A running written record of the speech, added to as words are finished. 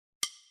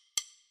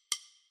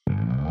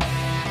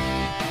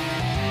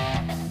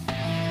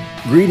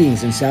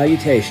Greetings and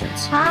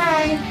salutations.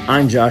 Hi.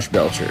 I'm Josh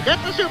Belcher. Get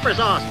the super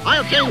sauce.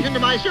 I'll change into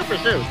my super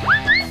suit.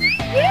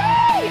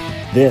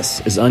 Yay!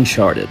 This is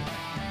Uncharted.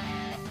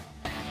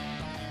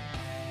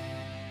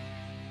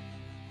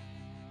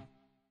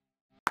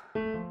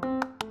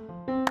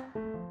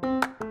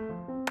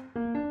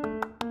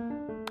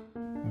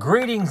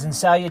 Greetings and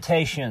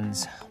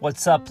salutations.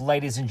 What's up,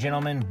 ladies and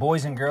gentlemen,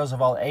 boys and girls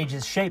of all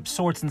ages, shapes,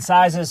 sorts, and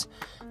sizes?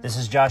 This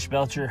is Josh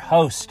Belcher,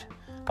 host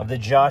of the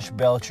Josh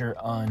Belcher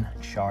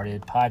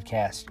Uncharted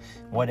podcast.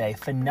 What a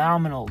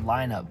phenomenal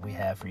lineup we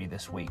have for you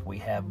this week. We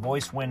have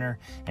voice winner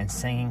and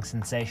singing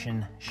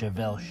sensation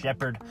Chevelle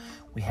Shepherd.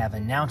 We have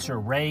announcer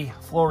Ray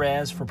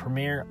Flores for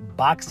Premier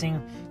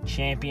Boxing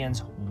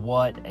Champions.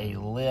 What a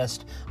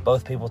list.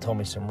 Both people told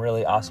me some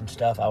really awesome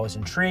stuff. I was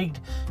intrigued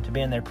to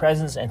be in their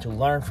presence and to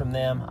learn from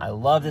them. I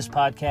love this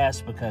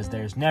podcast because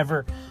there's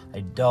never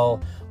a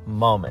dull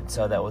moment.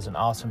 So that was an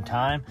awesome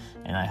time,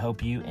 and I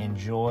hope you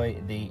enjoy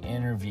the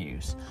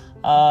interviews.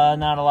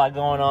 Not a lot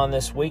going on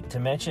this week to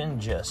mention,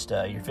 just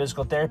your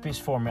physical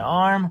therapies for my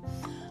arm.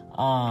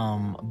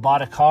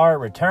 Bought a car,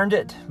 returned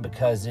it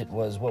because it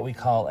was what we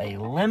call a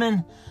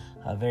lemon.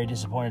 Very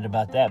disappointed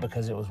about that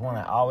because it was one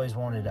I always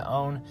wanted to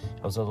own.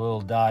 It was a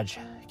little Dodge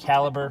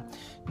Caliber.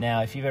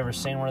 Now, if you've ever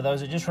seen one of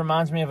those, it just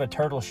reminds me of a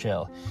turtle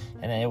shell.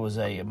 And it was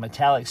a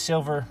metallic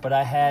silver, but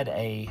I had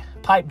a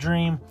pipe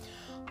dream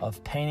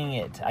of painting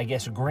it, I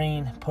guess,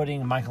 green,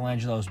 putting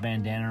Michelangelo's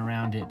bandana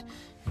around it,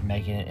 and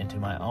making it into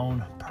my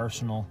own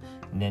personal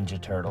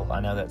Ninja Turtle. I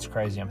know that's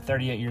crazy. I'm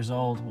 38 years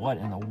old. What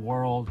in the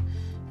world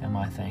am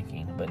I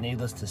thinking? But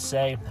needless to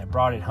say, I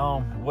brought it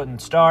home. It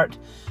wouldn't start.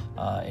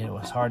 It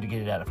was hard to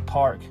get it out of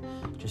park.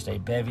 Just a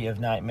bevy of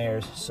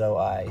nightmares. So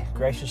I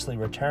graciously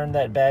returned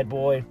that bad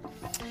boy.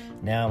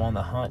 Now I'm on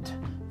the hunt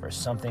for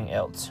something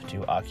else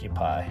to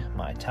occupy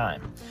my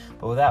time.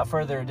 But without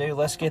further ado,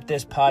 let's get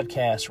this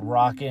podcast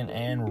rocking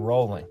and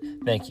rolling.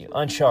 Thank you.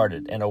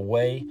 Uncharted, and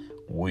away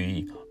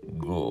we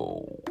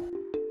go.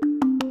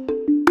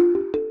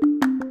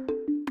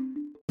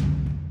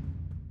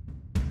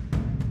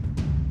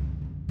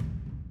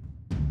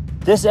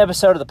 This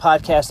episode of the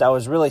podcast, I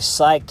was really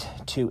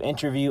psyched to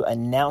interview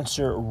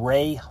announcer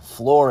Ray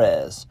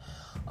Flores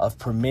of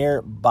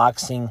Premier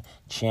Boxing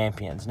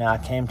Champions. Now, I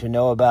came to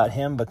know about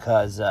him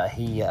because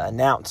he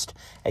announced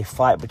a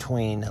fight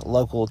between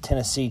local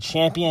Tennessee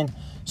champion,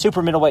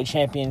 super middleweight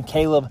champion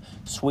Caleb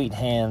Sweet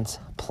Hands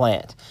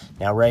Plant.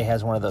 Now, Ray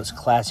has one of those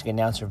classic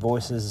announcer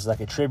voices. It's like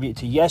a tribute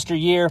to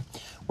yesteryear,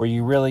 where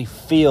you really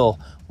feel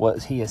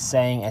what he is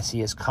saying as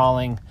he is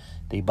calling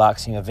the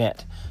boxing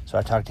event. So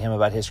I talked to him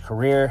about his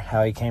career,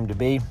 how he came to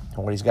be,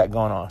 and what he's got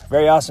going on.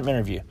 Very awesome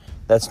interview.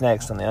 That's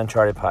next on the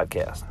Uncharted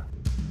podcast.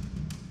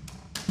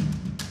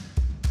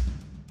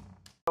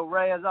 So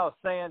Ray, as I was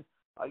saying,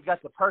 you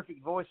got the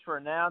perfect voice for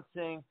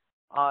announcing.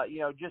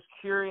 Just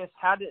curious,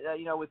 how did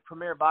with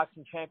Premier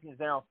Boxing Champions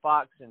there on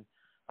Fox, and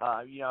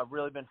I've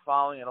really been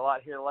following it a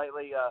lot here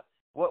lately.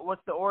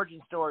 What's the origin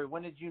story?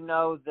 When did you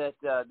know that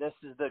this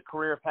is the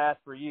career path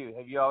for you?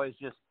 Have you always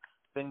just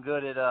been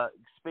good at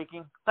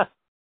speaking?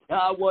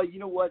 Well, you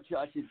know what,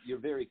 Josh, you're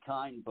very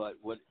kind, but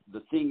what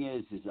the thing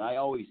is I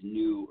always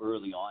knew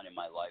early on in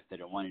my life that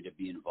I wanted to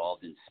be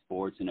involved in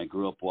sports, and I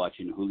grew up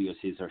watching Julio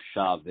Cesar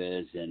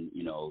Chavez and,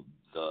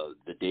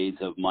 the days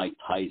of Mike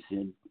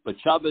Tyson. But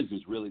Chavez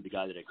was really the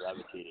guy that I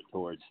gravitated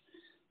towards.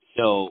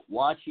 So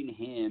watching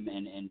him,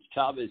 and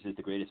Chavez is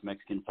the greatest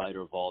Mexican fighter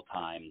of all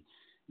time,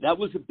 that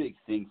was a big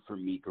thing for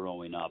me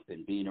growing up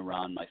and being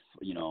around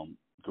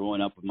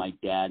growing up with my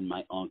dad and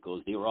my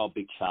uncles. They were all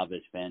big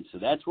Chavez fans. So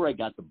that's where I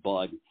got the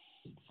bug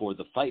for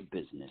the fight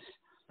business.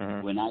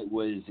 Mm-hmm. When I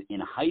was in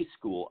high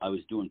school, I was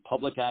doing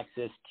public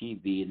access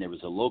TV, and there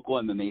was a local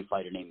MMA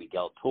fighter named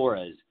Miguel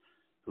Torres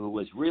who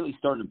was really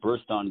starting to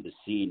burst onto the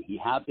scene. He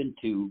happened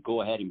to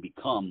go ahead and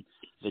become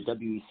the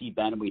WEC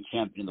bantamweight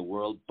champion in the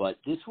world, but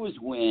this was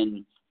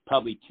when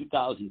probably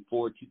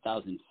 2004,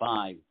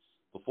 2005,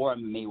 before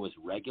MMA was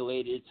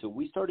regulated. So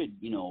we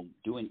started,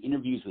 doing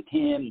interviews with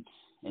him.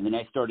 And then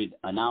I started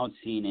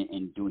announcing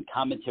and doing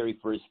commentary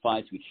for his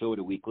fights. We'd show it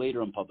a week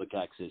later on public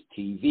access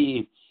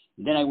TV.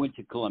 And then I went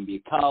to Columbia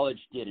College,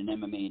 did an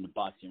MMA and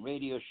boxing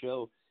radio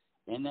show.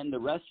 And then the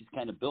rest just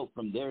kind of built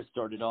from there.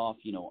 Started off,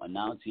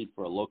 announcing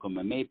for a local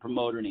MMA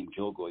promoter named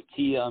Joe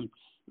Goitia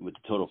with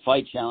the Total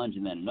Fight Challenge.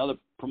 And then another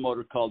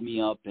promoter called me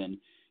up, and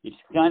it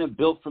just kind of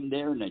built from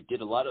there. And I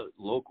did a lot of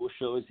local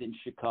shows in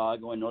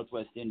Chicago and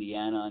Northwest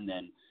Indiana. And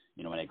then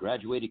when I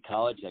graduated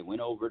college, I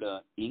went over to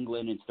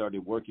England and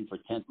started working for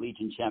 10th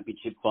Legion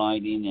Championship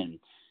Fighting, and,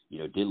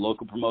 did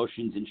local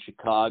promotions in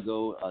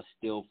Chicago,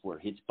 still for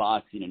Hits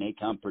Boxing and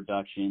Acom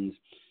Productions.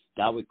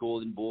 Got with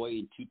Golden Boy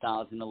in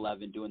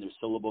 2011 doing their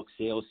solo book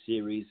sales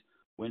series.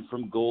 Went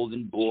from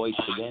Golden Boy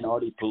to then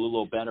Artie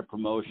Palullo Banner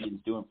Promotions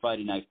doing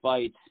Friday Night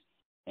Fights,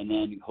 and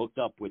then hooked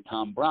up with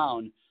Tom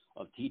Brown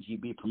of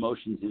TGB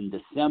Promotions in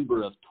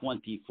December of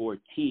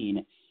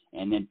 2014.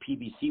 And then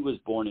PBC was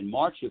born in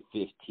March of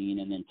 15,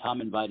 and then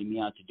Tom invited me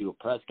out to do a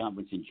press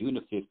conference in June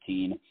of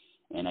 15.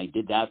 And I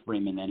did that for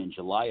him. And then in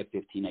July of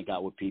 15, I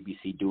got with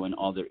PBC doing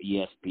all their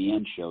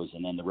ESPN shows.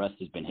 And then the rest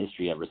has been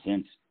history ever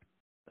since.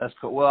 That's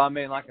cool. Well, I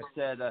mean, like I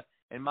said,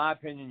 in my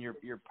opinion,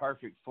 you're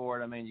perfect for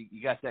it. I mean,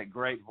 you got that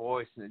great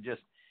voice, and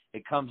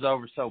it comes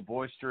over so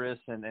boisterous.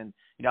 And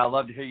you know, I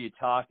love to hear you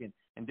talk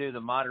and do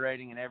the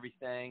moderating and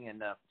everything.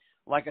 And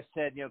like I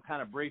said, you know,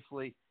 kind of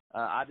briefly,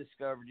 I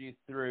discovered you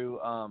through,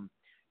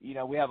 you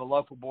know, we have a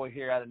local boy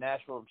here out of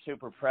Nashville I'm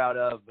super proud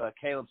of,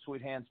 Caleb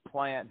Sweethands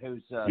Plant,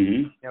 who's,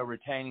 you know,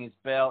 retaining his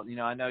belt. You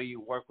know, I know you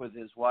work with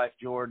his wife,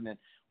 Jordan, and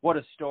what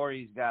a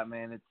story he's got,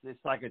 man.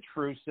 It's like a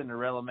true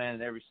Cinderella man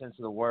in every sense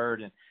of the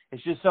word. And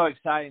it's just so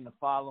exciting to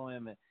follow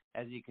him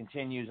as he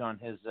continues on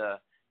his,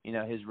 you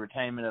know, his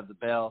retainment of the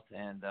belt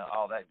and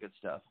all that good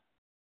stuff.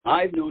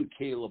 I've known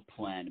Caleb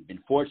Plant. I've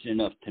been fortunate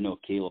enough to know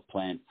Caleb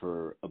Plant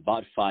for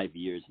about 5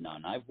 years now,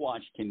 and I've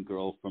watched him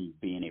grow from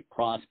being a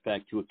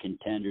prospect to a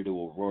contender to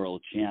a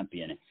world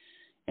champion.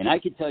 And I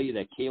can tell you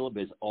that Caleb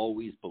has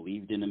always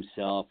believed in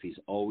himself. He's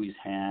always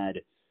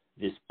had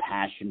this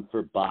passion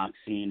for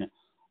boxing,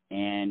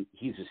 and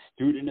he's a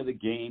student of the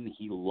game.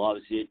 He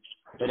loves it.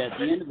 But at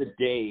the end of the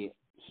day,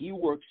 he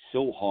works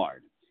so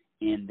hard,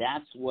 and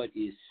that's what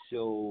is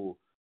so,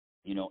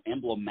 you know,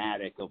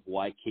 emblematic of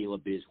why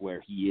Caleb is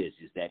where he is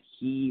that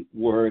he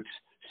works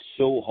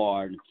so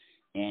hard,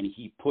 and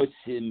he puts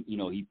in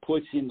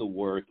the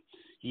work.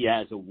 He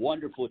has a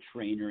wonderful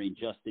trainer in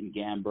Justin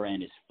Gambra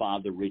and his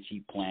father,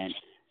 Richie Plant.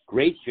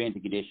 Great strength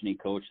and conditioning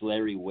coach,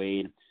 Larry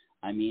Wade.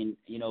 I mean,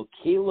 you know,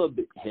 Caleb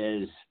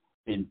has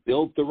been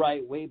built the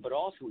right way, but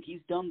also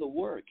he's done the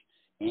work.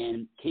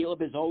 And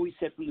Caleb has always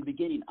said from the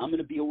beginning, I'm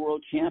going to be a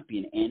world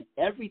champion. And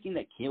everything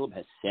that Caleb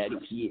has said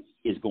he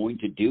is going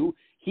to do,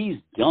 he's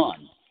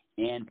done.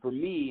 And for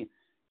me,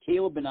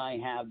 Caleb and I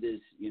have this,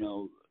 you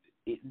know,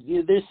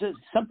 there's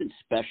something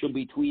special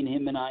between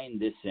him and I in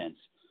this sense.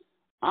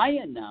 I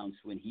announced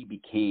when he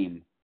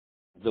became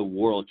the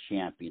world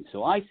champion.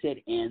 So I said,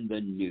 and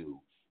the new.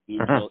 In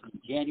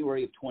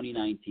January of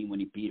 2019 when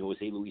he beat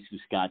Jose Luis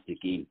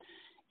Uzcategui.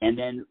 And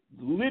then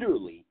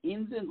literally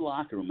in the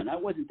locker room, and I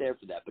wasn't there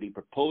for that, but he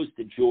proposed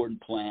to Jordan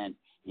Plant,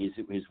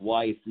 his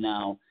wife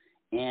now.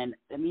 And,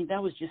 I mean,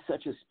 that was just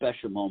such a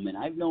special moment.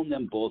 I've known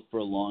them both for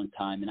a long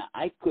time, and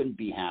I couldn't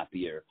be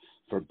happier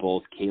for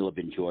both Caleb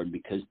and Jordan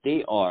because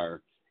they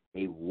are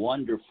a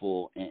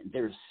wonderful and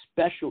they're a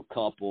special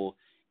couple.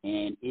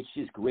 And it's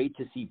just great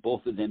to see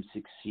both of them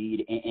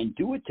succeed and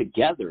do it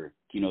together,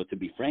 you know, to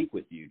be frank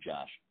with you,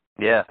 Josh.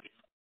 Yeah.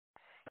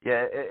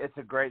 Yeah, it's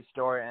a great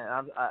story,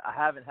 and I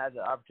haven't had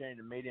the opportunity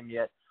to meet him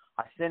yet.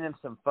 I sent him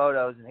some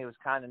photos, and he was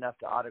kind enough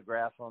to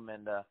autograph them.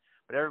 And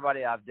but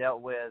everybody I've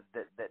dealt with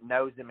that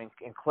knows him,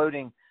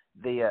 including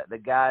the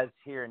guys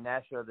here in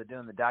Nashville that are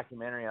doing the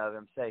documentary of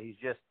him, say he's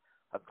just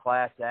a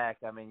class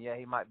act. I mean, yeah,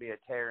 he might be a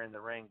terror in the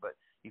ring, but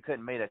you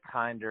couldn't meet a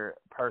kinder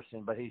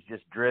person. But he's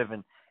just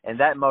driven, and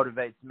that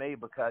motivates me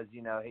because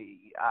you know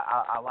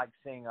I like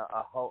seeing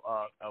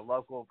a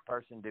local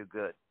person do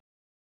good.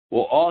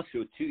 Well,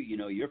 also, too, you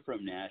know, you're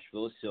from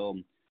Nashville, so,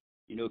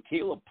 you know,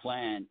 Caleb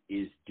Plant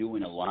is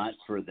doing a lot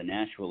for the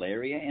Nashville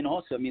area. And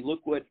also, I mean, look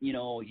what, you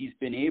know, he's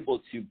been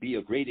able to be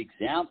a great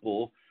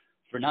example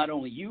for not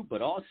only you,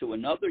 but also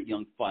another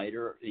young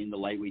fighter in the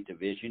lightweight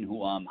division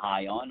who I'm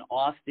high on,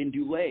 Austin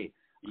Dulé.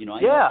 You know,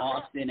 I know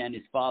Austin and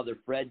his father,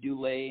 Fred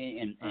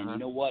Dulé, and you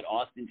know what?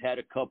 Austin's had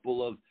a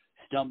couple of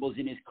stumbles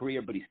in his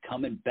career, but he's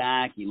coming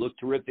back. He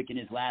looked terrific in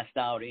his last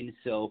outing,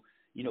 so –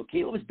 you know,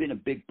 Caleb has been a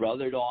big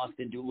brother to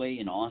Austin Dulé,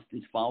 and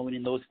Austin's following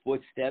in those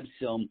footsteps.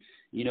 So,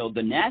 you know,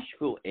 the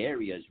Nashville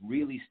area is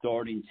really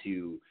starting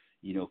to,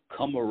 you know,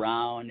 come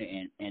around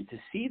and to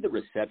see the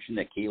reception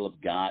that Caleb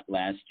got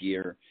last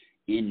year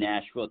in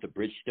Nashville at the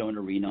Bridgestone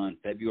Arena on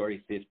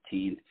February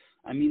 15th.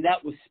 I mean,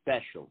 that was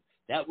special.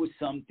 That was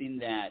something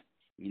that,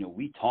 you know,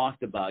 we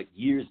talked about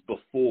years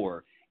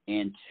before,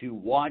 and to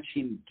watch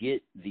him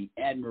get the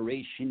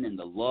admiration and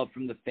the love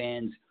from the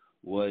fans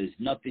was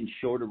nothing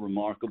short of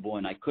remarkable,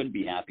 and I couldn't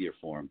be happier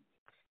for him.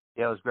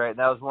 Yeah, it was great.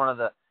 That was one of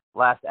the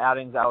last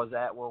outings I was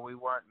at where we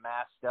weren't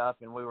masked up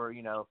and we were,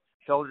 you know,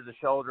 shoulder to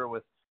shoulder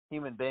with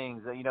human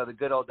beings. You know, the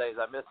good old days.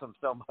 I miss them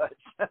so much.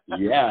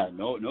 Yeah,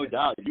 no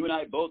doubt. You and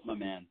I both, my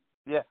man.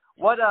 Yeah.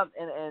 What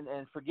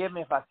and forgive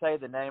me if I say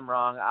the name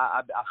wrong.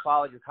 I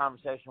followed your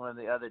conversation with him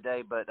the other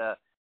day, but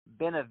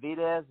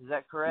Benavidez, is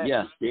that correct?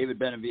 Yes, David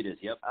Benavidez.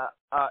 Yep.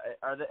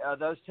 Are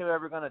those two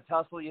ever going to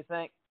tussle, you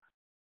think?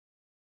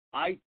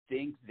 I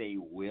think they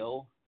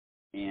will,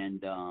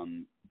 and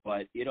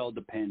but it all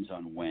depends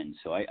on when.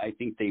 So I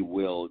think they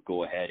will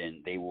go ahead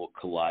and they will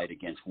collide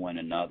against one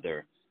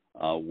another.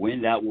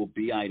 When that will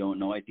be, I don't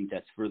know. I think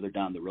that's further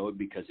down the road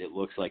because it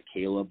looks like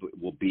Caleb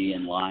will be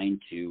in line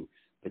to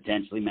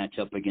potentially match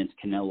up against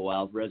Canelo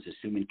Alvarez,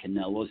 assuming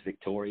Canelo is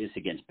victorious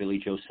against Billy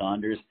Joe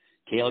Saunders.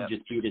 Caleb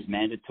just beat his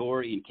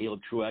mandatory, and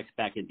Caleb Truex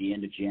back at the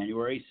end of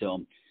January.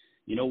 So,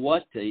 you know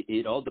what?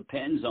 It all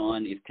depends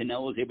on if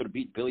Canelo is able to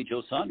beat Billy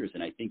Joe Saunders.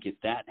 And I think if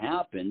that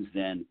happens,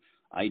 then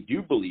I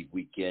do believe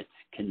we get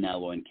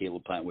Canelo and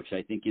Caleb Plant, which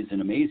I think is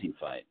an amazing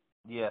fight.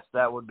 Yes,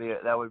 that would be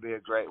a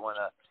great one.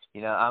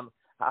 You know,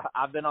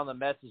 I've been on the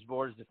message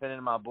boards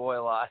defending my boy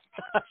a lot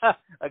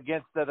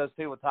against those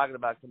people talking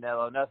about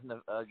Canelo. Nothing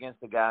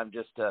against the guy. I'm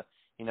just,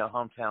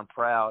 hometown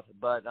proud.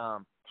 But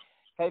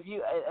have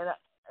you? And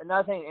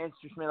another thing that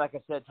interests me, like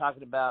I said,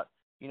 talking about,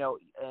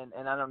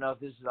 and I don't know if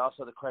this is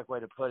also the correct way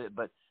to put it,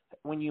 but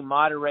when you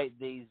moderate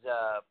these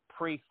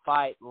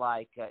pre-fight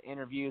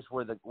interviews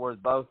where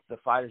both the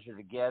fighters are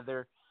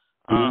together,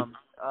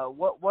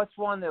 what's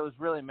one that was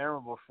really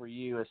memorable for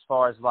you as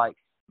far as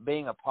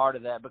being a part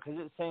of that? Because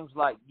it seems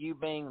like you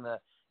being the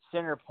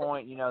center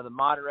point, the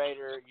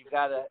moderator, you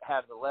got to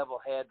have the level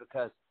head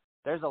because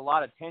there's a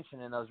lot of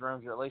tension in those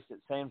rooms, or at least it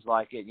seems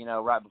like it,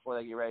 right before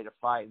they get ready to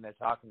fight and they're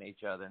talking to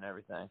each other and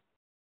everything.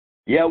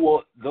 Yeah,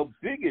 well, the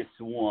biggest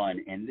one,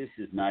 and this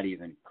is not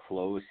even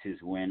close,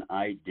 is when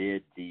I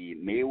did the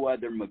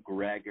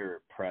Mayweather-McGregor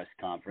press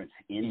conference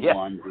in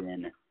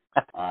London.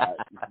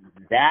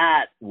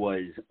 That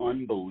was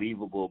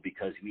unbelievable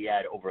because we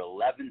had over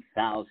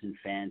 11,000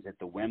 fans at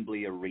the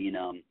Wembley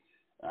Arena.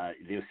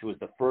 This was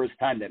the first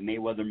time that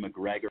Mayweather and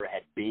McGregor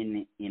had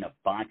been in a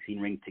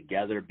boxing ring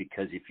together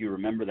because if you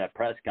remember that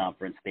press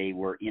conference, they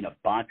were in a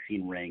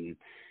boxing ring.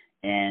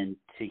 And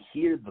to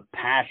hear the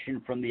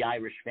passion from the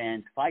Irish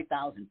fans,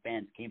 5,000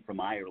 fans came from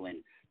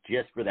Ireland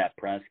just for that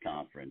press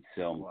conference.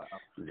 So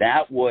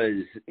that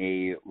was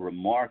a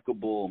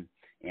remarkable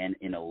and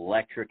an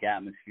electric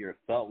atmosphere. It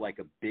felt like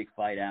a big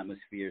fight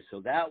atmosphere. So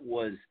that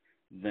was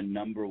the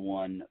number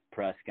one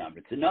press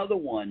conference. Another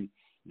one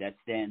that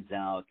stands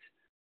out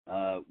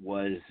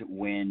was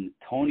when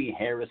Tony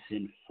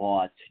Harrison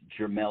fought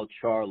Jermell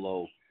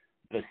Charlo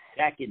the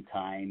second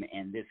time,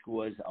 and this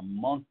was a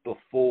month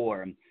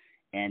before,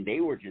 and they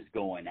were just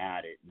going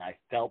at it. And I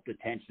felt the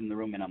tension in the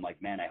room, and I'm like,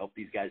 man, I hope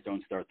these guys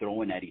don't start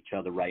throwing at each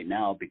other right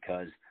now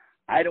because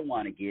I don't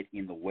want to get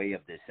in the way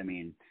of this. I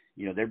mean,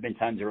 there have been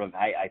times where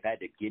I've had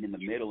to get in the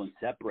middle and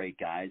separate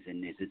guys,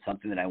 and is it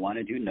something that I want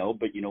to do? No,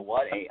 but you know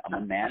what? Hey, I'm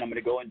a man. I'm going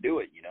to go and do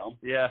it,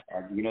 Yeah.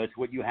 It's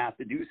what you have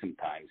to do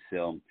sometimes.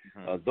 So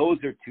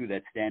those are two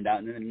that stand out.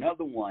 And then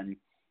another one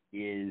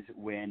is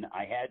when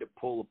I had to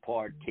pull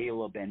apart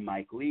Caleb and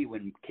Mike Lee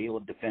when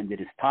Caleb defended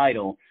his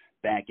title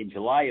back in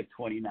July of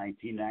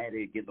 2019. I had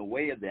to get in the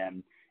way of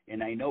them.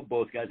 And I know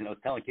both guys, and I was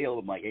telling Caleb,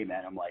 I'm like, hey,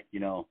 man, I'm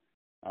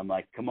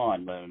like, come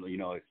on,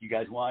 if you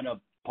guys want to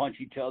punch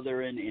each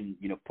other and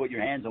put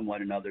your hands on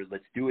one another,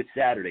 let's do it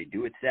Saturday.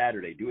 Do it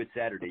Saturday.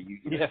 You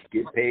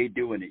get paid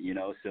doing it,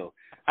 So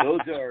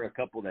those are a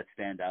couple that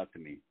stand out to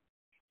me.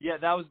 Yeah,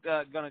 that was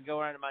going to go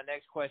around to my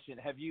next question.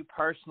 Have you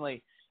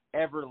personally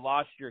ever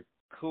lost your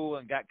cool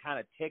and got kind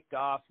of ticked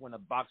off when a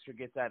boxer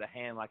gets out of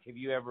hand? Like, have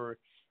you ever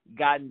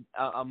gotten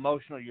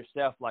emotional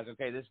yourself? Like,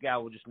 okay, this guy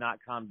will just not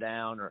calm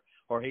down,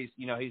 or he's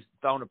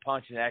thrown a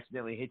punch and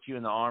accidentally hit you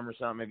in the arm or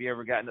something. Have you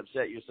ever gotten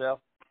upset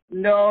yourself?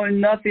 No,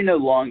 nothing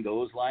along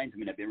those lines. I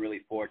mean, I've been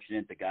really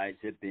fortunate. The guys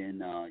have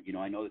been,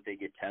 I know that they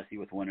get testy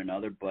with one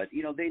another, but,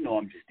 they know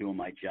I'm just doing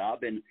my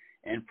job. And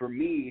for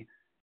me,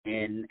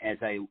 and as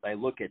I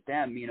look at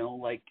them,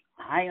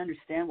 I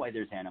understand why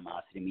there's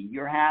animosity. I mean,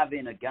 you're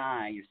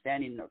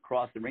standing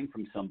across the ring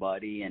from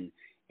somebody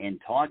and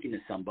talking to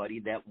somebody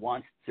that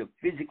wants to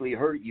physically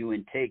hurt you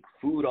and take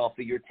food off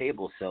of your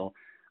table. So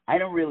I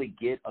don't really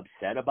get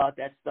upset about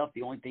that stuff.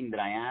 The only thing that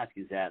I ask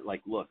is that,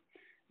 look,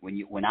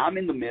 when I'm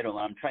in the middle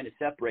and I'm trying to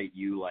separate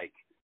you,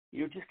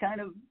 just kind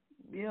of,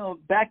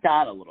 back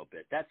down a little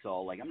bit. That's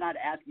all. I'm not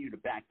asking you to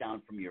back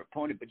down from your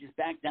opponent, but just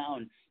back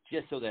down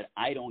just so that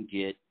I don't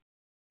get,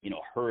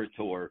 hurt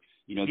or,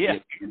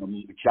 get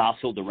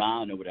jostled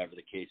around or whatever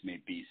the case may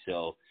be.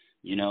 So,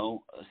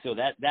 so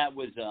that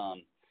was,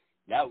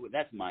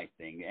 that's my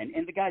thing.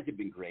 And the guys have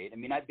been great. I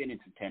mean, I've been in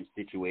some tense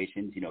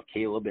situations,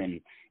 Caleb and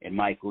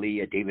Mike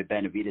Lee, David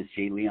Benavidez,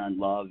 Jay Leon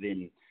Love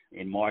in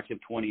March of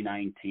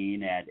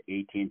 2019 at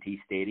AT&T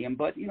Stadium.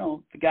 But,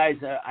 the guys,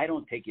 I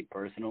don't take it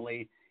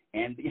personally.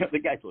 And, the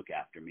guys look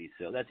after me.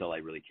 So that's all I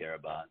really care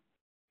about.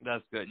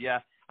 That's good. Yeah.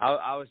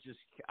 I was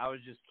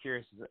just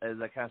curious as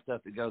that kind of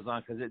stuff that goes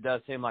on, because it does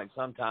seem like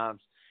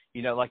sometimes,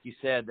 like you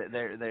said, that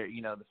they're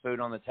the food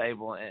on the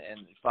table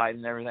and fighting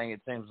and everything.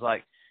 It seems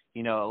like,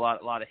 a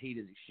lot of heat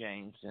is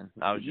exchanged. And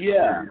I was just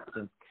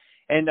curious.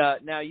 And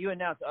now you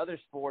announce other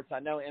sports. I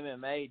know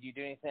MMA. Do you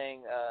do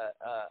anything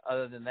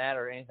other than that,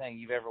 or anything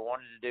you've ever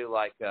wanted to do,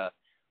 like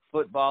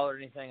football or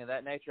anything of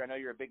that nature? I know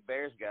you're a big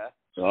Bears guy.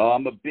 Oh,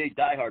 I'm a big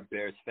diehard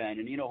Bears fan,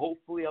 and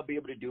hopefully I'll be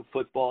able to do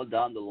football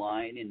down the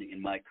line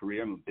in my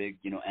career. I'm a big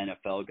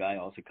NFL guy,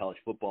 also college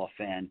football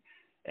fan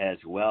as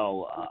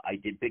well. I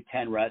did Big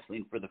Ten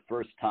wrestling for the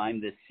first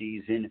time this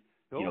season.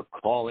 Cool.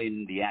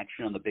 Calling the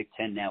action on the Big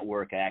Ten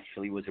Network. I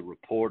actually was a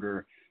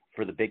reporter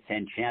for the Big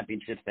Ten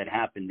championships that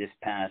happened this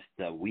past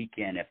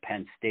weekend at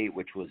Penn State,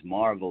 which was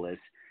marvelous.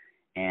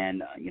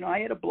 And, I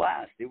had a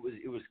blast. It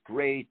was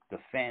great. The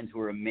fans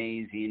were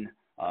amazing.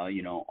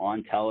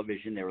 On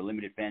television, there were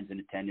limited fans in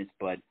attendance,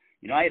 but,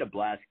 I had a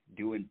blast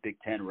doing Big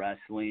Ten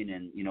wrestling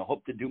and,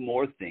 hope to do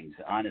more things,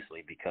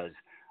 honestly, because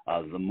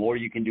the more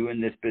you can do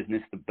in this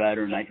business, the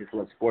better. And I just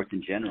love sports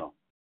in general.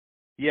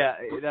 Yeah,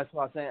 that's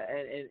what I'm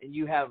saying. And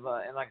you have,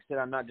 and like I said,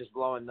 I'm not just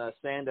blowing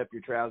sand up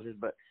your trousers,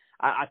 but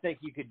I think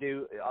you could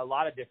do a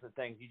lot of different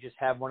things. You just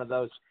have one of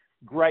those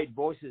great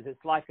voices.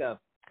 It's like a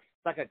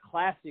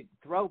classic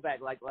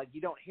throwback. Like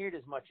you don't hear it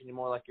as much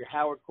anymore. Like your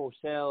Howard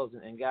Cosell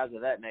and guys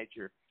of that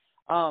nature.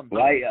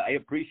 Well, I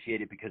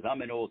appreciate it because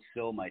I'm an old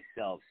soul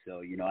myself.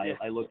 So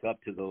I look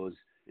up to those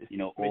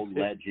old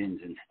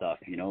legends and stuff.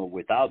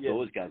 Without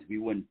those guys, we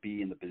wouldn't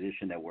be in the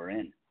position that we're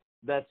in.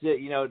 That's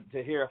it,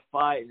 to hear a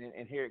fight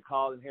and hear it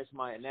called and hear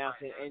somebody announce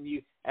it, and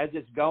you, as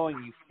it's going,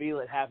 you feel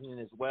it happening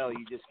as well.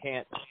 You just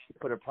can't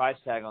put a price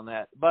tag on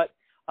that. But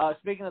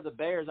speaking of the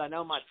Bears, I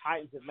know my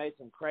Titans have made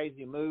some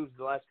crazy moves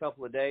the last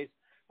couple of days.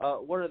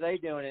 What are they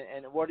doing,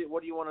 and what do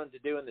you want them to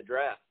do in the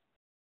draft?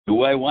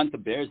 What I want the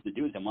Bears to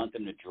do is I want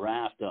them to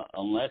draft,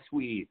 unless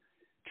we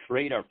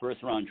trade our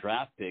first-round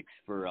draft picks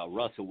for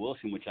Russell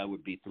Wilson, which I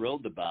would be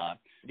thrilled about.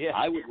 Yeah.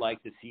 I would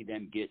like to see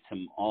them get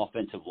some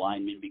offensive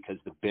linemen because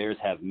the Bears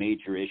have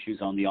major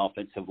issues on the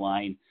offensive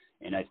line.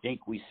 And I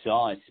think we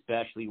saw,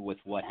 especially with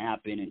what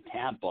happened in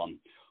Tampa,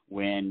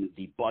 when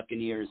the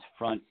Buccaneers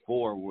front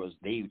four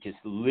they just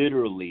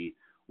literally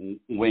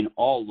went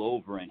all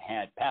over and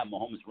had Pat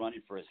Mahomes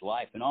running for his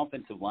life. An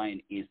offensive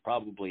line is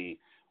probably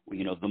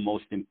the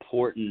most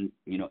important,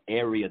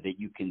 area that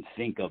you can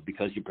think of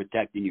because you're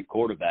protecting your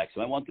quarterback.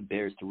 So I want the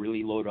Bears to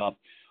really load up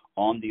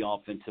on the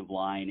offensive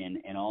line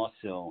and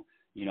also,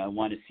 I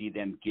want to see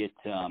them get,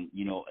 a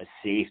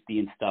safety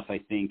and stuff. I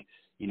think,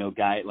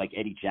 guy like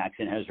Eddie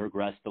Jackson has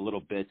regressed a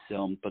little bit.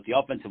 So, but the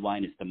offensive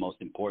line is the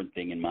most important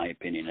thing in my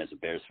opinion as a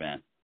Bears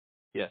fan.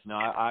 Yes, no,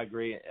 I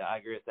agree. I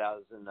agree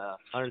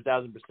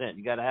 100,000%.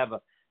 You got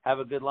to have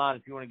a good line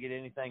if you want to get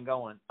anything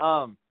going.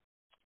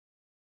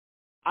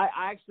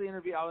 I actually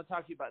interviewed – I want to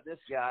talk to you about this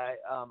guy.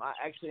 I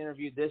actually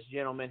interviewed this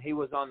gentleman. He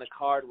was on the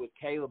card with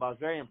Caleb. I was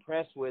very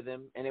impressed with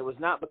him, and it was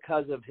not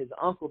because of his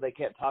uncle they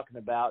kept talking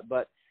about,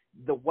 but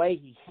the way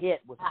he hit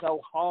was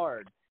so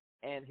hard.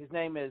 And his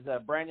name is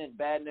Brandon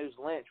Bad News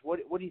Lynch. What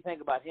do you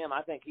think about him?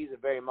 I think he's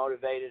a very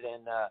motivated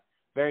and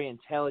very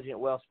intelligent,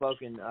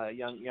 well-spoken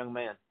young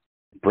man.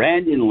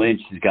 Brandon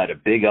Lynch has got a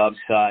big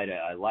upside.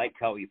 I like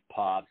how he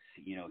pops.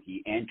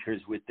 He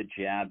enters with the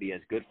jab. He has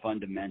good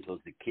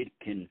fundamentals. The kid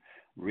can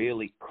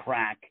really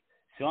crack.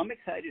 So I'm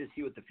excited to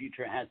see what the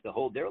future has to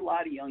hold. There are a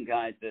lot of young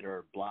guys that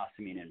are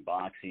blossoming in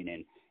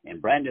boxing,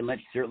 and Brandon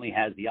Lynch certainly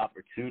has the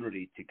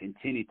opportunity to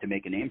continue to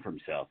make a name for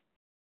himself.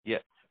 Yeah,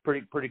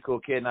 pretty cool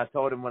kid. And I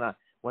told him when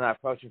I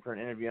approached him for an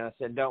interview, and I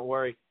said, don't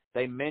worry,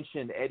 they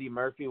mentioned Eddie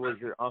Murphy was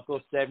your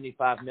uncle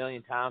 75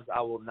 million times.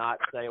 I will not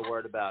say a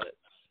word about it.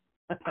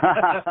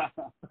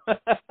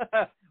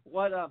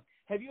 What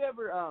have you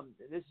ever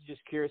this is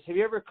just curious, have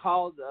you ever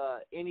called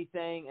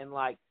anything and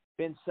like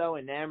been so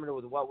enamored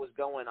with what was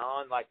going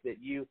on like that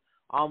you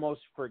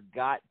almost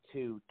forgot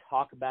to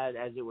talk about it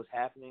as it was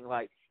happening?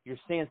 Like you're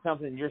seeing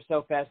something and you're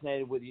so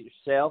fascinated with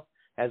yourself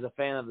as a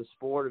fan of the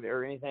sport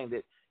or anything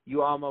that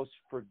you almost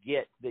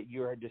forget that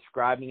you're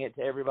describing it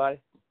to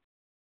everybody?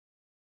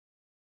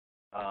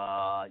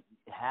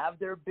 Have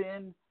there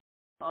been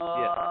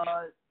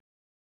that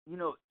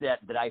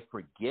I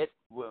forget?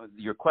 Well,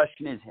 your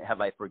question is,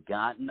 have I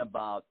forgotten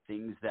about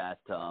things that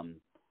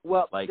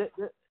well, like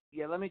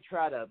let me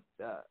try to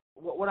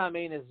what I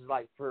mean is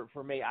like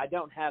for me, I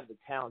don't have the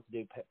talent to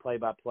do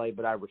play-by-play,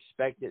 but I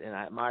respect it and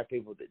I admire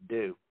people that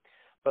do.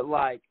 But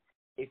like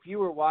if you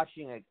were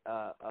watching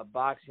a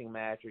boxing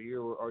match or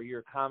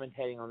you're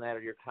commentating on that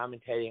or you're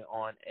commentating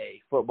on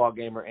a football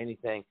game or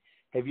anything,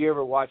 have you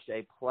ever watched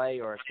a play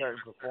or a certain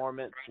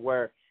performance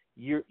where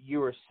you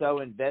were so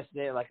invested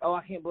in it, like, oh,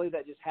 I can't believe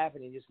that just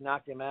happened. He just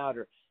knocked him out,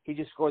 or he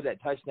just scored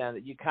that touchdown,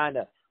 that you kind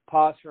of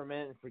pause for a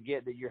minute and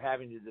forget that you're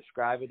having to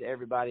describe it to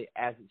everybody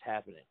as it's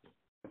happening?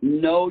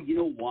 No, you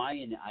know why?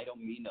 And I don't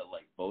mean to,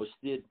 like, boast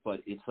it, but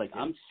it's like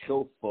I'm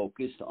so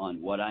focused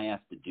on what I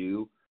have to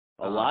do.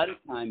 A lot of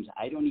times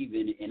I don't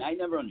even – and I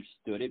never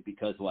understood it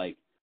because, like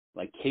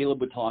Caleb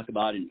would talk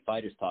about it and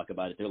fighters talk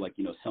about it. They're like,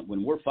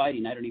 when we're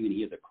fighting, I don't even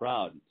hear the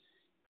crowd.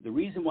 The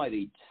reason why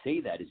they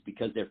say that is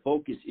because their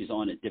focus is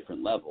on a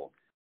different level.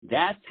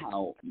 That's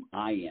how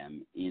I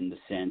am, in the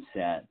sense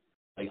that,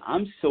 like,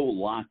 I'm so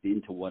locked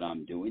into what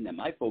I'm doing that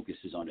my focus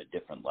is on a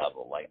different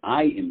level. Like,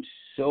 I am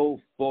so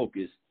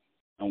focused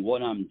on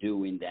what I'm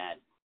doing that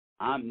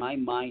my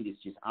mind is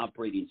just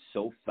operating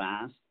so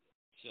fast.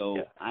 So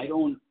I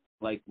don't,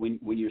 like, when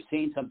you're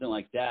saying something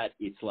like that,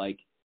 it's like,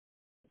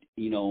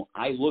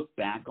 I look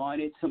back on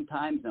it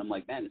sometimes and I'm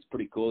like, man, it's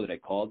pretty cool that I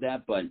called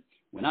that. But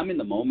when I'm in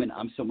the moment,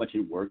 I'm so much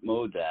in work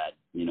mode that,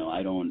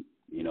 I don't,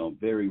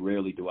 very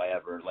rarely do I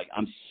ever, like,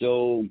 I'm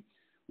so,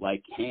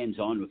 like,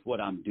 hands-on with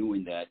what I'm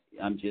doing that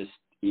I'm just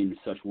in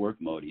such work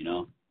mode,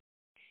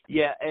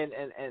 Yeah,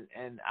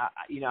 and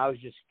I was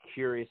just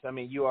curious. I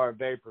mean, you are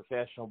very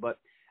professional, but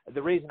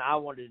the reason I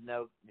wanted to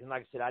know, and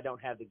like I said, I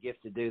don't have the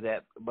gift to do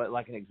that, but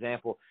like an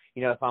example,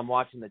 if I'm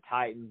watching the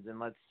Titans and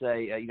let's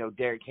say,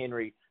 Derrick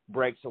Henry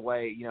breaks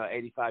away,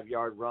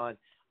 85-yard run,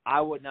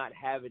 I would not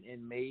have it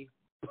in me.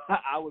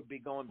 I would be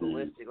going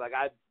ballistic. Like,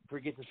 I'd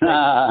forget to say,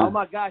 oh,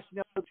 my gosh,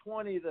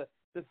 20, the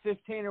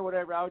 15 or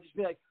whatever. I would just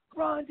be like,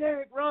 run,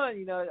 Derek,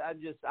 run.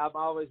 I'm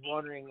always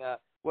wondering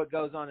what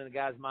goes on in a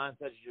guy's mind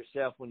such as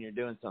yourself when you're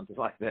doing something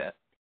like that.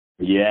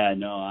 Yeah,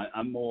 no,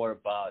 I'm more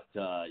about,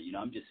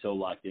 I'm just so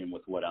locked in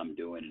with what I'm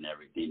doing and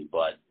everything.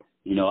 But,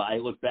 I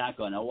look back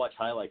I'll watch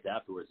highlights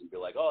afterwards and be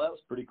like, oh, that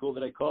was pretty cool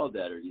that I called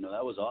that, or,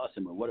 that was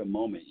awesome, or what a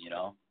moment,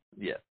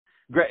 Yeah.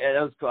 Great.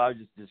 That was cool. I was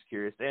just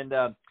curious. And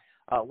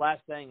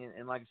last thing,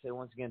 and like I said,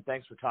 once again,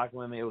 thanks for talking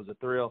with me. It was a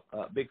thrill.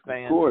 Big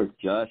fan. Of course,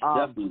 Josh.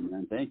 Definitely,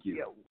 man. Thank you.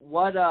 Yeah.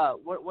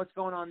 What's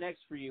going on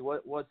next for you?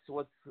 What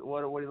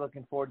are you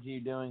looking forward to you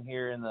doing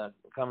here in the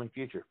coming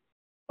future?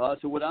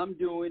 So what I'm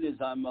doing is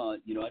I don't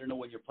know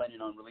when you're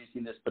planning on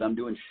releasing this, but I'm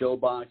doing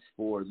Showbox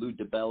for Lou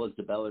DiBella's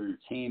DiBella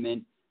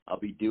Entertainment. I'll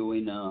be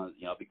doing,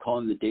 I'll be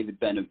calling the David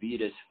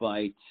Benavidez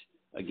fight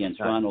against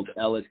Ronald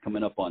Ellis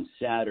coming up on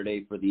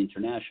Saturday for the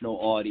international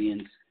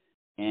audience.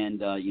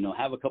 And,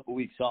 have a couple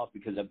weeks off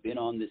because I've been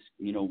on this,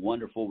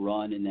 wonderful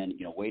run and then,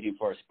 waiting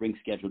for our spring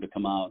schedule to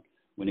come out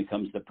when it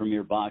comes to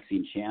Premier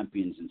Boxing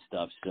Champions and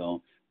stuff.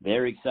 So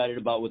very excited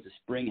about what the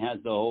spring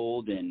has to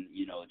hold and,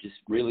 just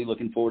really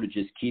looking forward to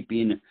just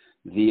keeping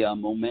the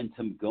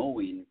momentum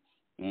going.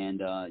 And,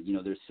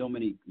 there's so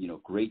many,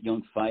 great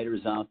young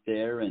fighters out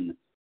there. And,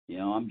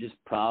 I'm just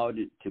proud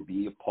to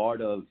be a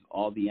part of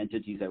all the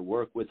entities I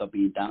work with. I'll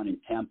be down in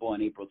Tampa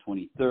on April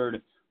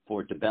 23rd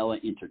for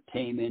DiBella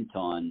Entertainment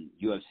on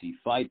UFC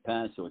Fight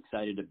Pass. So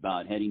excited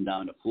about heading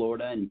down to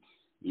Florida and,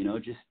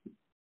 just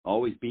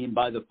always being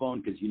by the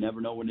phone because you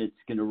never know when it's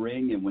going to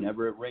ring. And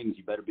whenever it rings,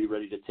 you better be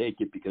ready to take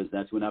it because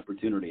that's when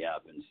opportunity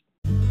happens.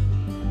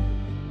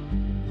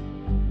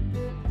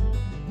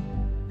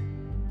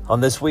 On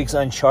this week's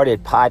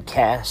Uncharted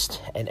podcast,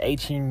 an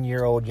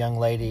 18-year-old young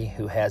lady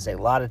who has a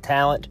lot of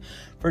talent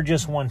for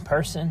just one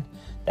person.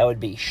 That would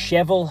be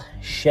Chevel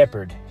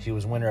Shepherd. She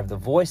was winner of The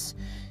Voice.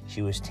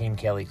 She was Team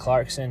Kelly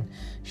Clarkson.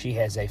 She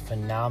has a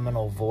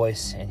phenomenal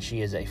voice, and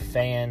she is a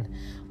fan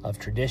of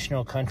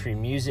traditional country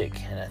music,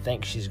 and I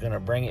think she's going to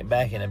bring it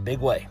back in a big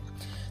way.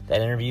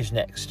 That interview's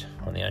next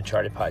on the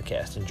Uncharted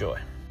podcast. Enjoy.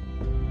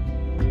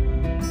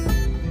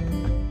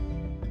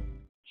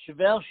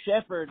 Chevel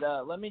Shepherd,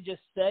 let me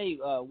just say,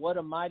 what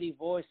a mighty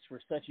voice for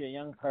such a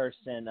young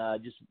person.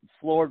 Just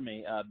floored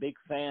me. Big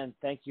fan.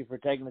 Thank you for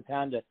taking the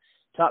time to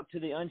talk to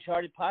the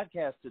Uncharted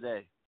podcast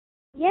today.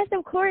 Yes,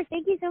 of course.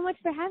 Thank you so much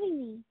for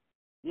having me.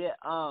 Yeah,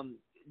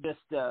 just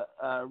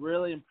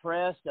really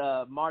impressed.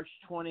 March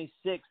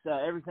 26th,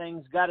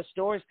 everything's got a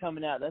story's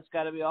coming out. That's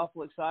got to be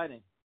awful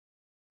exciting.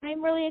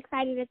 I'm really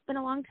excited. It's been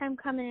a long time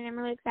coming, and I'm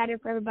really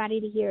excited for everybody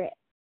to hear it.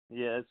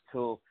 Yeah, it's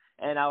cool.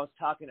 And I was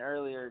talking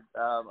earlier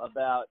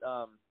about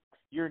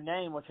your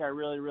name, which I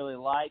really, really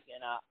like,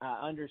 and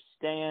I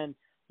understand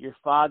your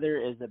father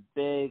is a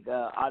big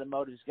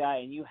automotive guy,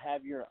 and you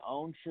have your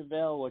own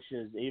Chevelle, which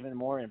is even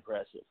more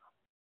impressive.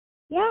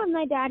 Yeah,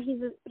 my dad,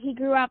 he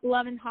grew up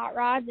loving hot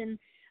rods, and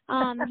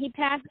he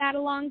passed that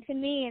along to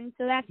me, and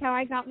so that's how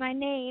I got my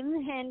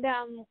name. And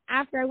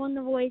after I won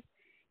The Voice,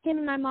 him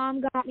and my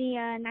mom got me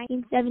a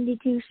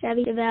 1972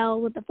 Chevy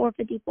Chevelle with a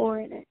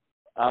 454 in it.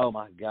 Oh,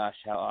 my gosh,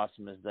 how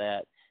awesome is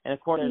that? And, of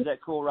course, there's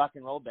that cool rock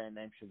and roll band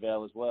named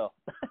Chevelle as well.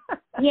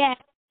 Yeah,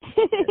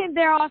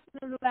 they're awesome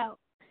as well.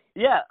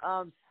 Yeah,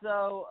 and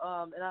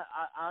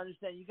I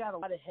understand you got a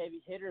lot of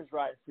heavy hitters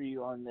writing for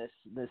you on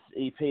this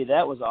EP.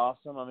 That was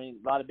awesome. I mean,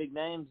 a lot of big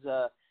names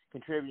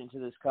contributing to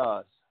this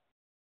cause.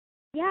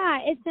 Yeah,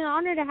 it's an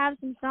honor to have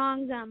some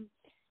songs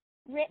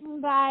written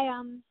by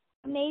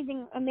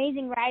amazing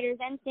writers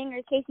and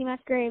singers. Casey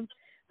Musgrave,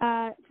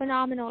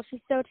 phenomenal.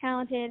 She's so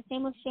talented.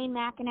 Same with Shane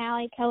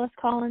McAnally, Kellis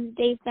Collins,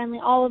 Dave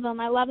Fenley, all of them.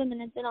 I love them,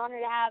 and it's an honor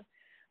to have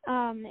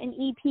an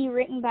EP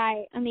written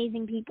by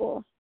amazing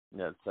people.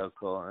 That's so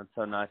cool. And it's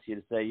so nice of you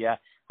to say, yeah,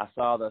 I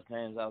saw those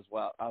names. I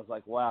was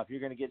like, wow, if you're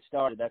going to get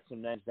started, that's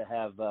some names to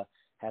have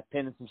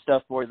penned some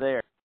stuff for you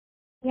there.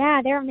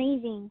 Yeah, they're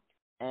amazing.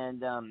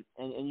 And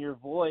your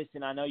voice,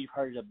 and I know you've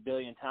heard it a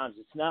billion times,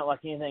 it's not like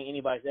anything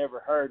anybody's ever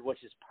heard,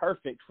 which is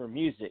perfect for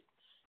music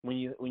when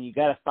you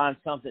got to find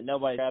something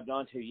nobody grabbed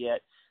onto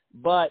yet.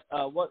 But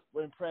what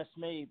impressed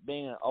me,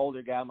 being an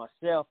older guy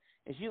myself,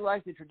 is you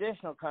like the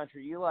traditional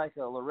country. You like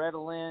Loretta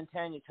Lynn,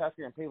 Tanya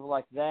Tucker, and people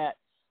like that.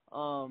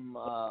 I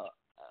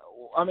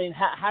mean,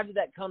 how did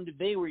that come to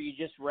be? Were you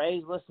just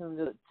raised listening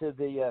to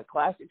the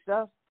classic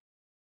stuff?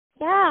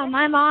 Yeah,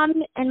 my mom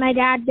and my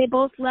dad, they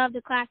both love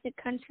the classic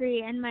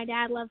country, and my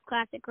dad loves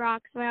classic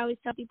rock, so I always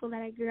tell people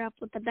that I grew up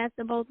with the best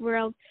of both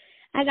worlds.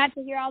 I got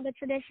to hear all the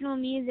traditional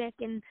music,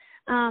 and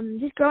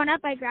just growing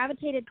up, I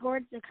gravitated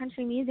towards the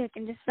country music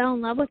and just fell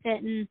in love with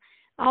it, and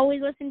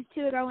always listened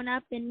to it growing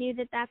up and knew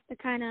that that's the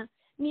kind of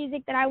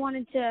music that I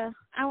wanted to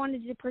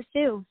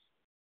pursue.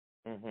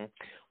 Mm-hmm.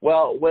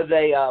 Well, with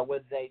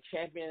a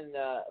champion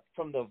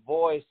from The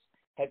Voice,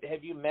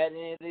 have you met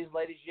any of these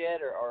ladies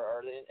yet,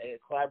 or they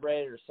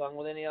collaborated or sung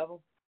with any of them?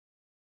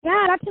 Yeah,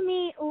 I got to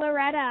meet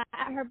Loretta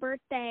at her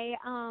birthday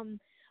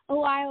a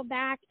while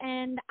back,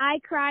 and I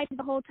cried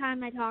the whole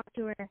time I talked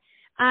to her.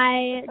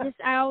 I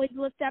always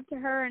looked up to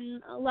her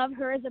and love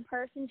her as a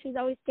person. She's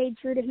always stayed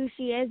true to who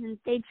she is and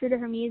stayed true to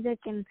her music,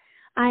 and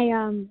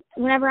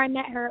whenever I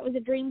met her, it was a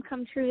dream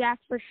come true,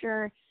 that's for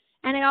sure.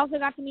 And I also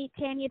got to meet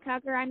Tanya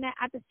Tucker. I met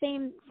at the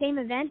same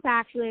event,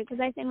 actually, because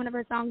I sang one of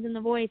her songs in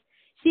The Voice.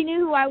 She knew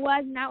who I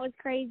was, and that was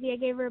crazy. I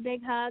gave her a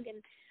big hug,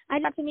 and I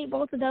got to meet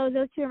both of those.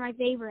 Those two are my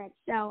favorites.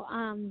 So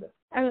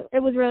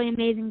it was really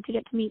amazing to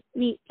get to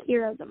meet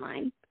heroes of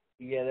mine.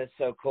 Yeah, that's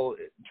so cool.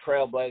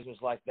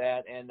 Trailblazers like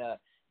that. And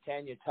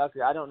Tanya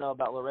Tucker, I don't know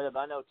about Loretta, but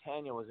I know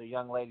Tanya was a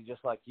young lady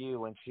just like you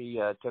when she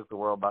took the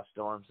world by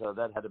storm. So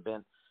that had to have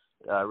been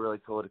really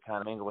cool to kind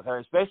of mingle with her,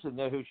 especially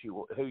know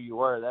who you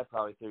were. That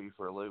probably threw you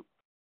for a loop.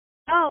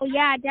 Oh,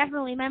 yeah,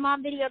 definitely. My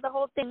mom videoed the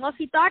whole thing. Well,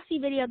 she thought she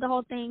videoed the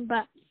whole thing,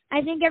 but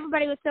I think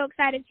everybody was so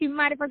excited she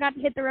might have forgot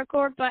to hit the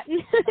record button.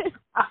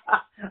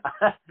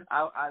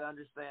 I'd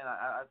understand.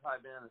 I've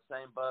probably been in the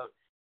same boat.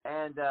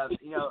 And,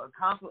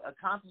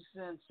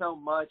 accomplishing so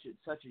much at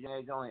such a young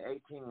age, only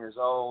 18 years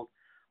old.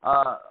 Do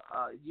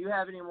you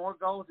have any more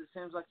goals? It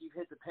seems like you've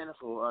hit the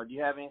pinnacle. Do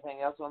you have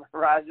anything else on the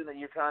horizon that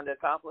you're trying to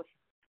accomplish?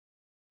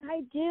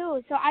 I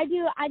do. So I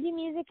do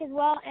music as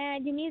well, and I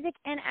do music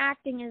and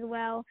acting as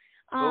well.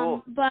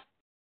 Cool. But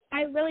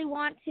I really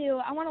want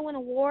to win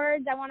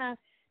awards. I want to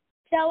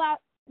sell out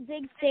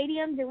big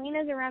stadiums,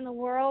 arenas around the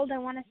world. I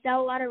want to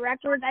sell a lot of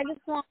records. I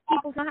just want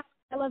people to know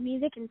how I love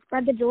music and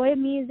spread the joy of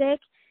music.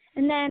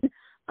 And then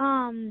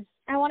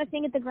I want to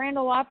sing at the Grand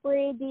Ole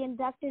Opry, be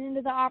inducted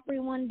into the Opry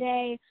one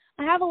day.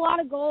 I have a lot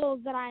of goals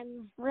that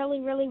I'm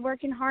really, really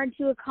working hard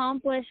to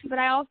accomplish, but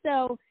I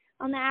also,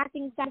 on the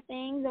acting side of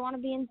things, I want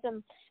to be in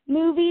some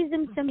movies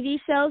and some TV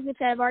shows, which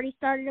I've already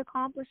started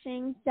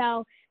accomplishing.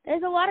 So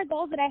there's a lot of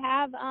goals that I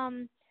have,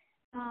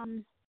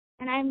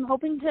 and I'm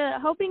hoping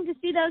to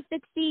see those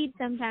succeed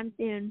sometime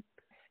soon.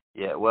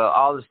 Yeah, well,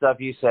 all the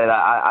stuff you said,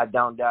 I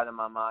don't doubt in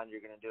my mind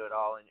you're going to do it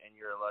all in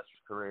your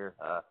illustrious career.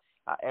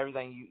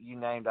 Everything you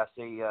named, I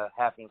see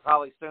happening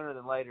probably sooner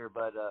than later,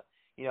 but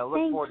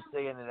look forward to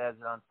seeing it as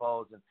it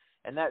unfolds,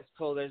 and that's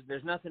cool.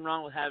 There's nothing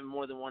wrong with having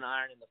more than one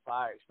iron in the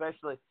fire,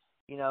 especially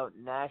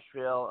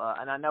Nashville,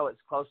 and I know it's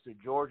close to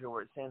Georgia,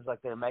 where it seems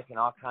like they're making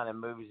all kind of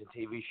movies and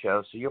TV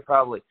shows. So you'll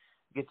probably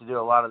get to do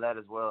a lot of that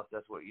as well if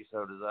that's what you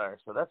so desire.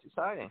 So that's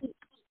exciting.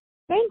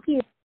 Thank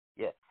you.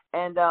 Yeah,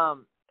 and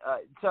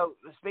so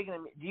speaking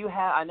of, do you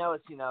have? I know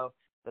it's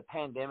the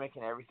pandemic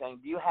and everything.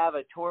 Do you have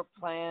a tour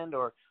planned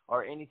or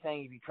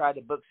anything? Have you tried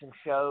to book some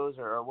shows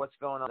or what's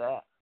going on with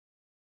that?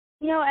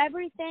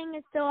 Everything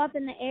is still up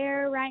in the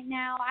air right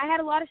now. I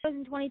had a lot of shows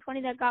in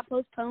 2020 that got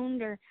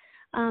postponed or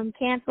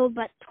canceled,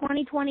 but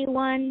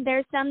 2021,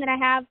 there's some that I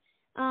have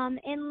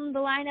in the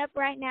lineup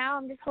right now.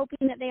 I'm just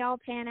hoping that they all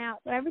pan out.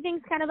 So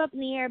everything's kind of up in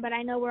the air, but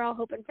I know we're all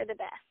hoping for the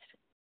best.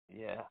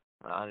 Yeah,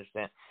 I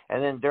understand.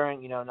 And then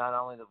during, not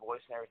only The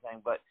Voice and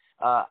everything, but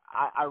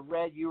I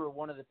read you were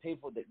one of the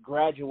people that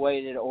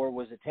graduated or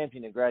was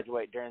attempting to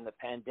graduate during the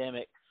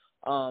pandemic.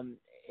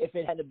 If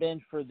it hadn't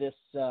been for this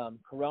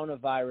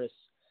coronavirus,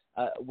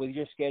 with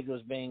your schedule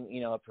as being,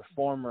 a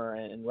performer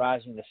and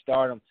rising to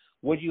stardom,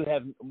 would you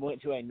have went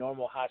to a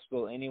normal high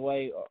school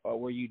anyway, or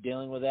were you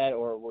dealing with that,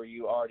 or were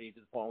you already to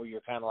the point where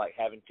you're kind of like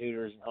having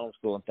tutors and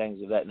homeschool and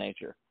things of that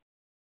nature?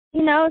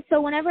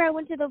 So whenever I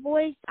went to The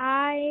Voice,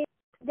 my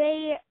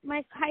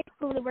high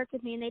school would work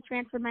with me, and they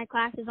transferred my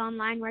classes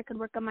online where I could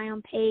work on my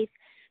own pace.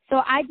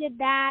 So I did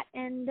that,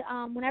 and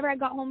whenever I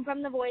got home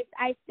from The Voice,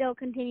 I still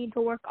continued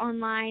to work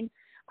online.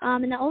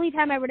 And the only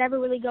time I would ever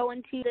really go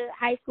into the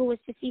high school was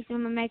to see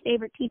some of my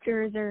favorite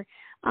teachers or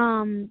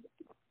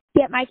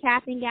get my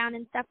casting gown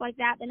and stuff like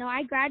that. But no,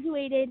 I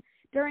graduated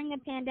during the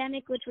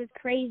pandemic, which was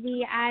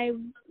crazy. I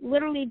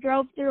literally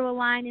drove through a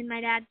line in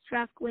my dad's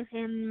truck with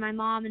him and my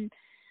mom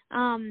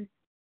and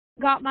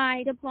got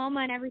my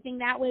diploma and everything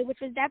that way, which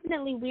was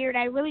definitely weird.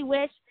 I really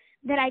wish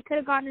that I could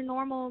have gotten a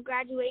normal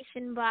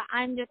graduation, but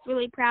I'm just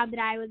really proud that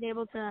I was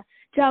able to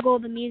juggle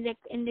the music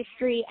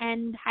industry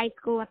and high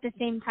school at the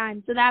same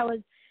time. So that was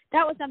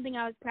something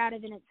I was proud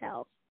of in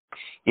itself.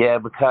 Yeah,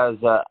 because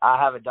I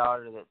have a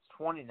daughter that's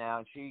 20 now,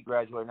 and she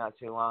graduated not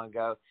too long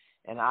ago,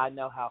 and I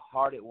know how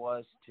hard it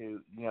was to,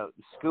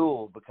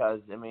 school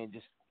because,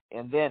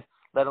 and then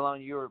let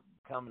alone you were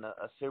becoming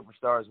a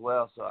superstar as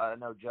well, so I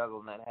know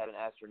juggling that had an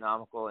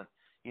astronomical, and,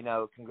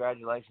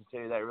 congratulations to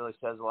you. That really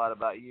says a lot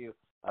about you,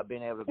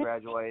 being able to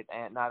graduate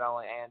and not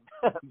only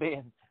and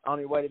being on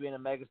your way to being a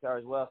megastar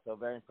as well, so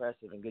very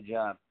impressive and good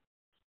job.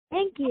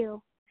 Thank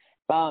you.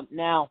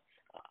 Now,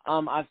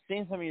 I've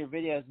seen some of your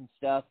videos and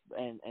stuff,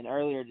 and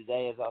earlier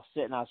today as I was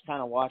sitting, I was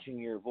kind of watching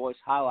your Voice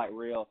highlight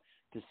reel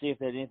to see if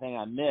there's anything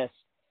I missed,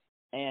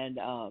 and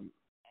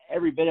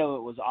every bit of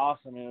it was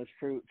awesome, and it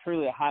was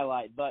truly a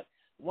highlight. But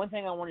one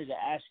thing I wanted to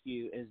ask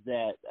you is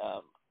that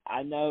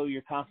I know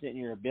you're confident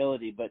in your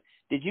ability, but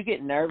did you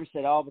get nervous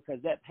at all? Because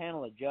that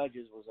panel of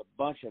judges was a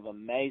bunch of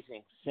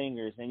amazing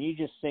singers, and you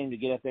just seemed to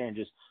get up there and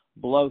just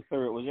blow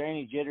through it. Was there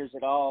any jitters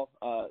at all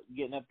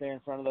getting up there in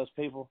front of those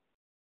people?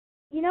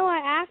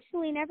 I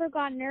actually never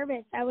got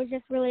nervous. I was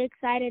just really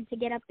excited to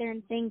get up there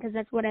and sing because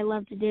that's what I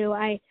love to do.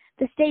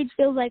 The stage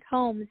feels like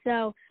home,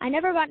 so I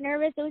never got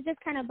nervous. It was just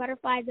kind of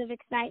butterflies of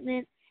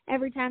excitement.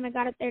 every time I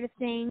got up there to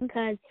sing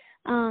because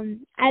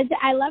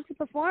I love to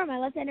perform. I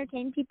love to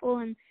entertain people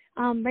and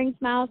bring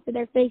smiles to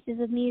their faces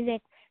with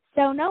music.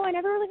 So, no, I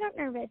never really got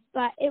nervous,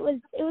 but it was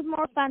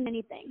more fun than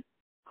anything.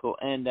 Cool.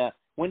 And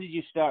when did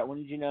you start? When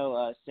did you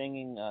know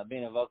singing,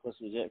 being a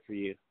vocalist was it for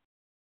you?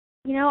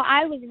 You know,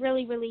 I was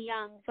really, really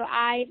young. So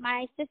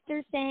my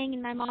sister sang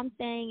and my mom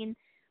sang and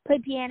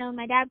played piano, and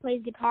my dad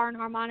plays guitar and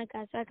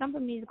harmonica. So I come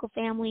from a musical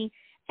family.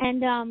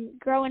 And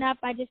growing up,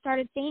 I just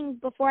started singing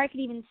before I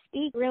could even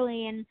speak,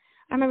 really. And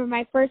I remember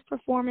my first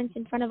performance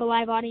in front of a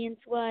live audience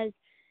I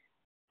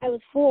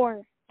was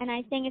 4, and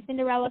I sang a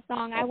Cinderella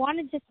song. I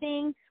wanted to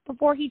sing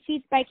Before He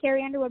Cheats by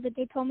Carrie Underwood, but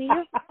they told me,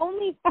 you're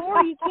only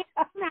 4, you can't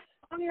sing that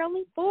song, you're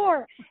only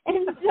 4.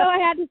 And so I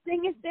had to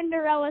sing a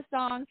Cinderella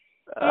song.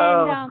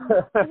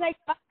 And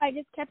I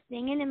just kept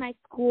singing in my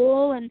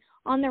school, and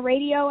on the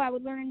radio I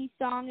would learn a new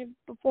song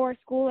before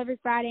school every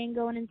Friday and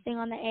go in and sing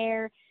on the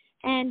air.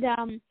 And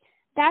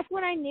that's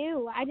when I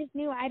knew. I just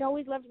knew I'd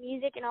always loved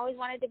music and always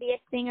wanted to be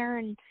a singer.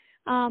 And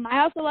I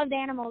also loved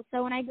animals.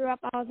 So when I grew up,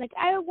 I was like,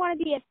 I want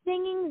to be a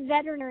singing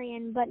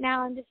veterinarian, but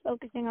now I'm just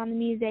focusing on the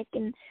music.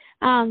 And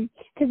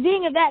because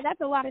being a vet, that's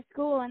a lot of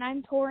school, and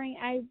I'm touring.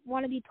 I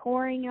want to be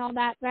touring and all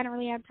that, so I don't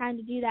really have time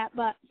to do that.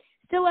 But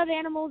still love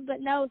animals, but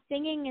no,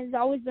 singing has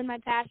always been my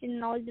passion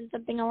and always been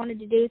something I wanted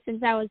to do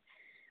since I was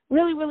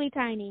really, really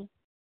tiny.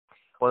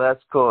 Well,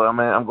 that's cool. I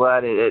mean, I'm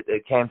glad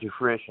it came to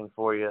fruition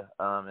for you,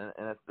 and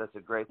that's a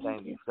great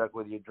thing. You stuck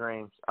with your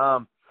dreams.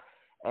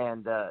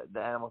 And the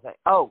animal thing.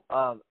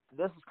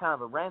 This is kind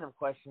of a random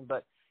question,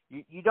 but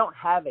you don't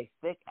have a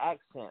thick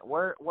accent.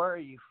 Where are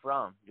you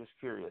from? Just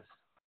curious.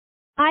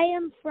 I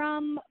am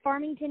from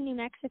Farmington, New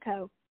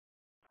Mexico.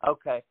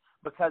 Okay.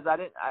 Because I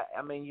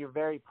mean, you're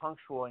very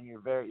punctual, and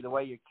the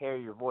way you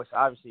carry your voice,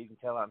 obviously you can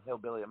tell I'm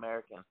hillbilly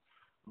American,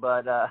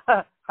 but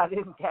I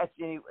didn't catch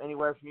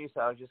anywhere from you,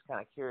 so I was just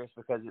kind of curious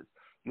because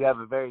you have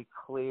a very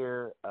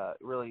clear,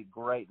 really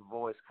great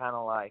voice, kind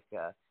of like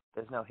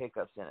there's no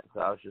hiccups in it, so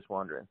I was just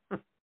wondering.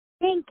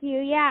 Thank you.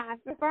 Yeah,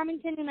 for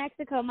Farmington, New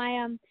Mexico,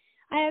 I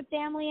have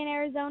family in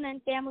Arizona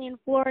and family in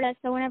Florida,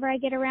 so whenever I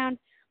get around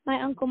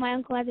my uncle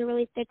has a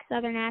really thick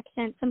Southern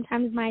accent.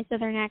 Sometimes my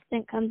Southern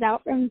accent comes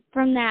out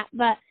from that,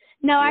 but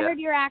no, I heard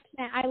your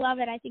accent. I love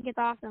it. I think it's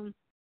awesome.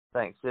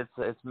 Thanks.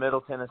 It's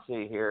Middle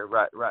Tennessee here,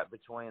 right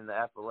between the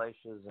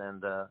Appalachians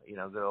and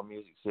good old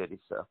Music City.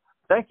 So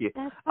thank you.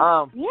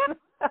 Yeah.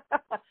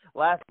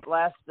 Last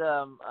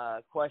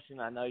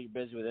question. I know you're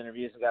busy with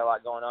interviews and got a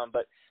lot going on,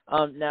 but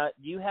now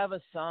do you have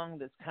a song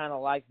that's kind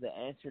of like the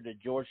answer to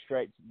George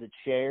Strait's "The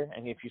Chair"?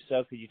 And if you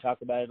so, could you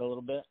talk about it a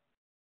little bit?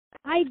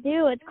 I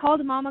do. It's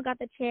called "Mama Got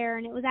the Chair,"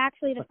 and it was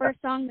actually the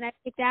first song that I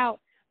picked out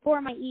for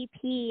my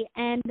EP,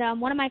 and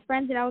one of my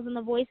friends that I was on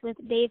The Voice with,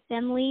 Dave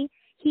Finley,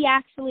 he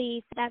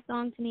actually said that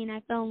song to me, and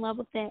I fell in love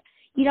with it.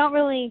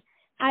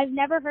 I've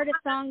never heard a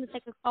song that's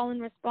like a call and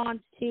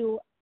response to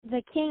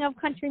the king of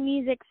country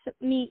music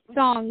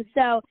songs,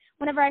 so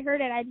whenever I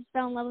heard it, I just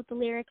fell in love with the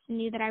lyrics and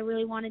knew that I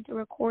really wanted to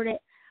record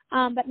it.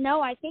 But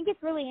no, I think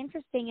it's really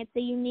interesting. It's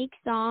a unique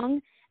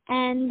song,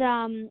 and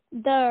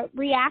the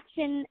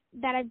reaction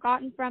that I've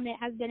gotten from it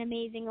has been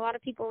amazing. A lot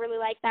of people really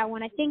like that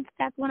one. I think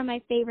that's one of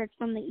my favorites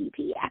from the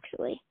EP,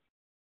 actually.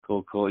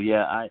 Cool.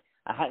 Yeah, I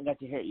hadn't got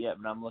to hear it yet,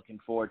 but I'm looking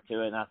forward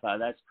to it, and I thought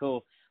that's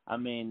cool. I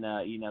mean,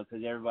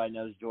 because everybody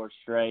knows George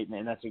Strait,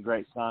 and that's a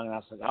great song, and I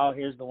was like, oh,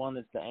 here's the one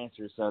that's the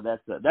answer. So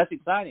that's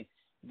exciting.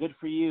 Good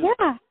for you.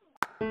 Yeah.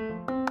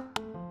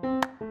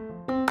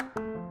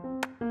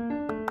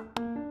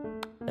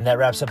 And that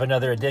wraps up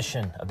another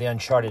edition of the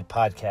Uncharted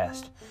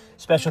podcast.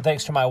 Special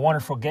thanks to my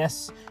wonderful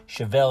guests,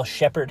 Chevelle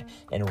Shepard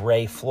and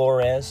Ray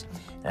Flores.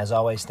 And as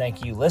always,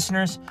 thank you,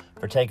 listeners,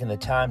 for taking the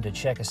time to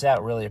check us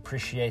out. Really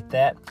appreciate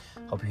that.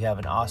 Hope you have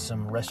an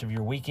awesome rest of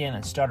your weekend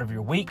and start of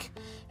your week.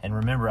 And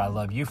remember, I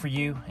love you for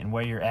you and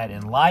where you're at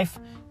in life.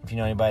 If you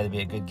know anybody that'd be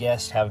a good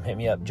guest, have them hit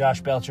me up,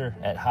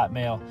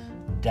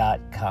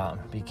 joshbelcher@hotmail.com.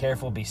 Be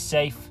careful, be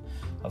safe.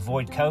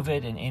 Avoid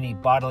COVID and any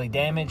bodily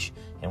damage,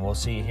 and we'll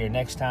see you here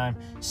next time.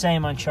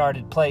 Same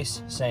uncharted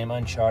place, same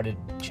uncharted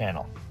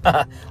channel.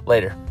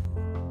 Later.